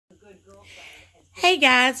Hey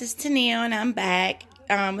guys, it's Tenille and I'm back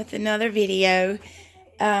with another video.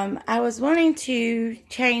 I was wanting to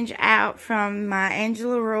change out from my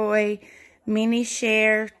Angela Roy mini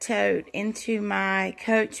share tote into my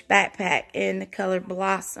Coach backpack in the color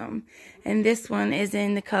Blossom. And this one is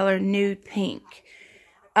in the color Nude Pink.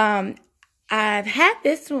 I've had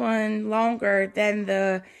this one longer than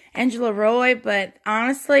the Angela Roy, but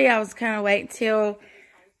honestly I was kind of waiting till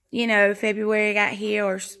February got here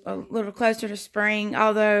or a little closer to spring,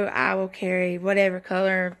 although I will carry whatever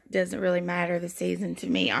color. Doesn't really matter the season to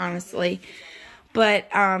me, honestly. But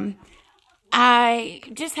I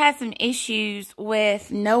just had some issues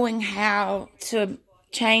with knowing how to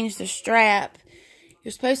change the strap.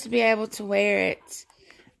 You're supposed to be able to wear it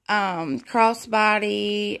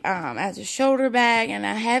crossbody as a shoulder bag, and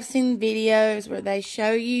I have seen videos where they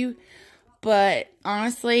show you, but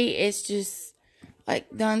honestly, it's just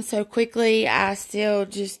done so quickly, I still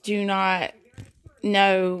just do not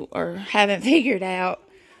know or haven't figured out.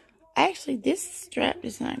 Actually, this strap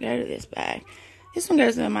does not go to this bag. This one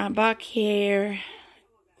goes to my Bacchier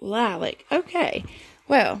Lilac. Okay,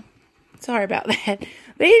 well, sorry about that.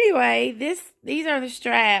 But anyway, these are the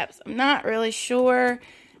straps. I'm not really sure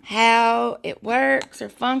how it works or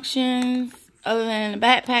functions other than a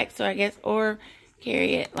backpack, so I guess, or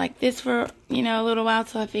carry it like this for, a little while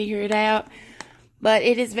till I figure it out. But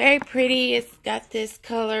it is very pretty. It's got this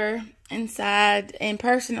color inside. In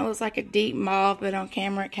person, it looks like a deep mauve, but on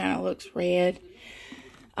camera, it kind of looks red.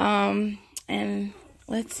 And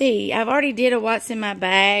let's see. I've already did a what's in my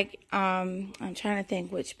bag. I'm trying to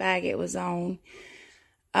think which bag it was on.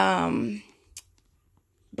 But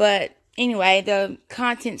anyway, the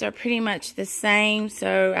contents are pretty much the same.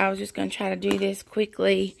 So I was just going to try to do this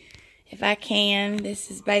quickly if I can.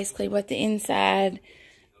 This is basically what the inside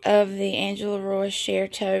of the Angela Roy share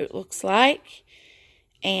tote looks like,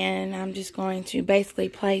 and I'm just going to basically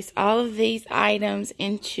place all of these items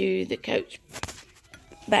into the Coach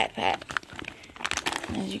backpack.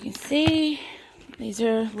 As you can see, these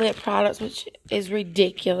are lip products, which is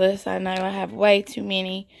ridiculous. I know I have way too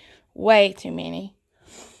many,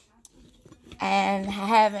 and I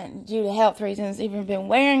haven't, due to health reasons, even been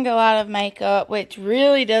wearing a lot of makeup, which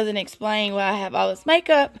really doesn't explain why I have all this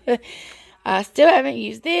makeup. I still haven't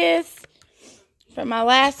used this for my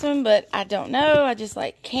last one, but I don't know. I just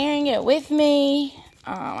like carrying it with me.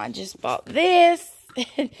 I just bought this.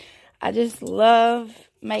 I just love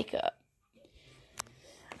makeup,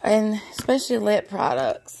 and especially lip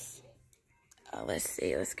products. Let's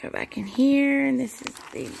see. Let's go back in here, and this is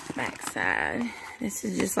the back side. This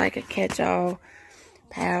is just like a catch-all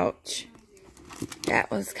pouch. That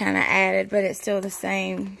was kind of added, but it's still the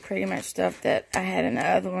same pretty much stuff that I had in the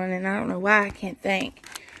other one. And I don't know why I can't think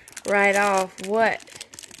right off what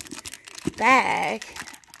bag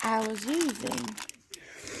I was using.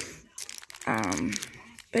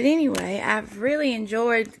 But anyway, I've really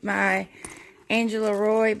enjoyed my Angela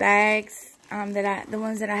Roy bags, the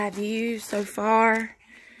ones that I have used so far.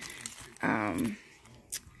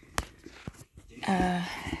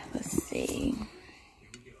 Let's see.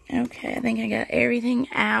 Okay, I think I got everything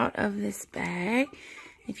out of this bag.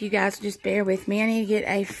 If you guys just bear with me, I need to get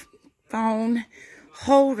a phone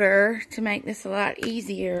holder to make this a lot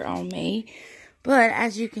easier on me. But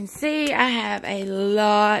as you can see, I have a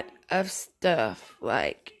lot of stuff,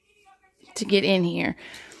 to get in here.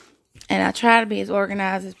 And I try to be as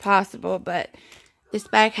organized as possible, but this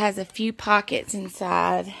bag has a few pockets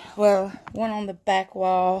inside. Well, one on the back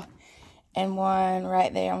wall and one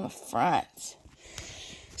right there on the front.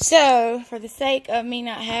 So, for the sake of me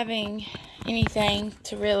not having anything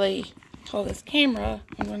to really hold this camera,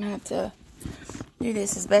 I'm going to have to do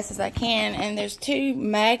this as best as I can. And there's two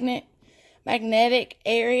magnetic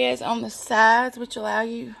areas on the sides, which allow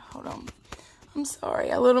you,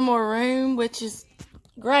 a little more room, which is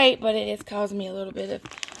great, but it is causing me a little bit of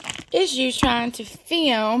issues trying to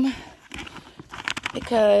film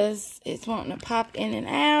because it's wanting to pop in and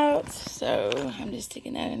out. So, I'm just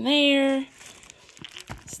sticking that in there.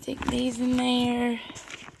 Stick these in there.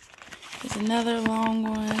 There's another long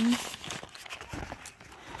one.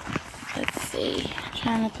 Let's see. I'm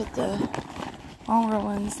trying to put the longer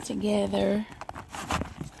ones together.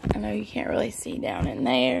 I know you can't really see down in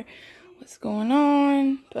there what's going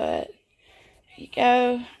on, but there you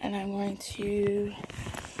go. And I'm going to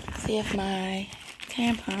see if my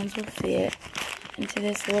tampons will fit into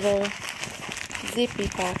this little zippy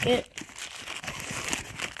pocket.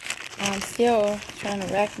 I'm still trying to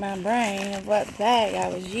rack my brain of what bag I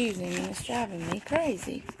was using, and it's driving me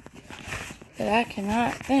crazy. But I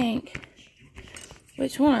cannot think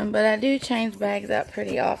which one. But I do change bags out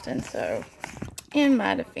pretty often, so in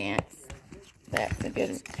my defense, that's a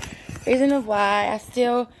good reason of why.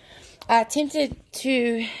 I attempted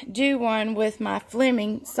to do one with my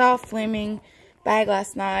Fleming, soft Fleming bag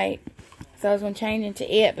last night. So I was going to change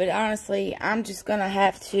into it. But honestly, I'm just going to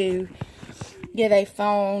have to get a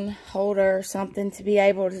phone holder or something to be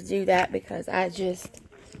able to do that, because I just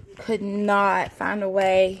could not find a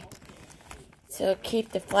way to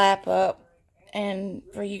keep the flap up and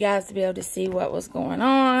for you guys to be able to see what was going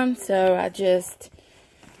on. So I just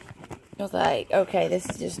was like, okay, this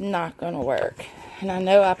is just not going to work. And I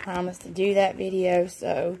know I promised to do that video,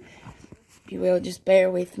 so if you will, just bear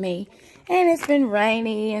with me. And it's been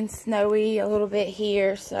rainy and snowy a little bit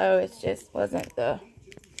here, so it just wasn't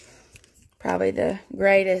probably the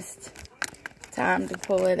greatest time to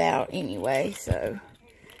pull it out anyway. So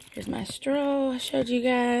here's my straw I showed you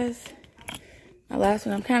guys. My last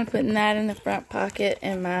one, I'm kind of putting that in the front pocket,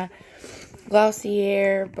 and my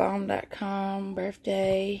Glossier Balm.com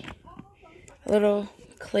birthday. A little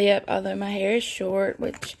clip, although my hair is short,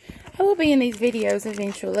 which I will be in these videos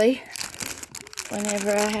eventually.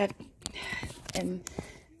 Whenever I have, and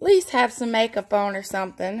at least have some makeup on or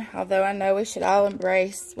something. Although I know we should all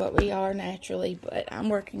embrace what we are naturally, but I'm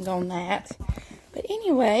working on that. But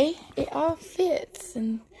anyway, it all fits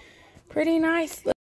and pretty nicely.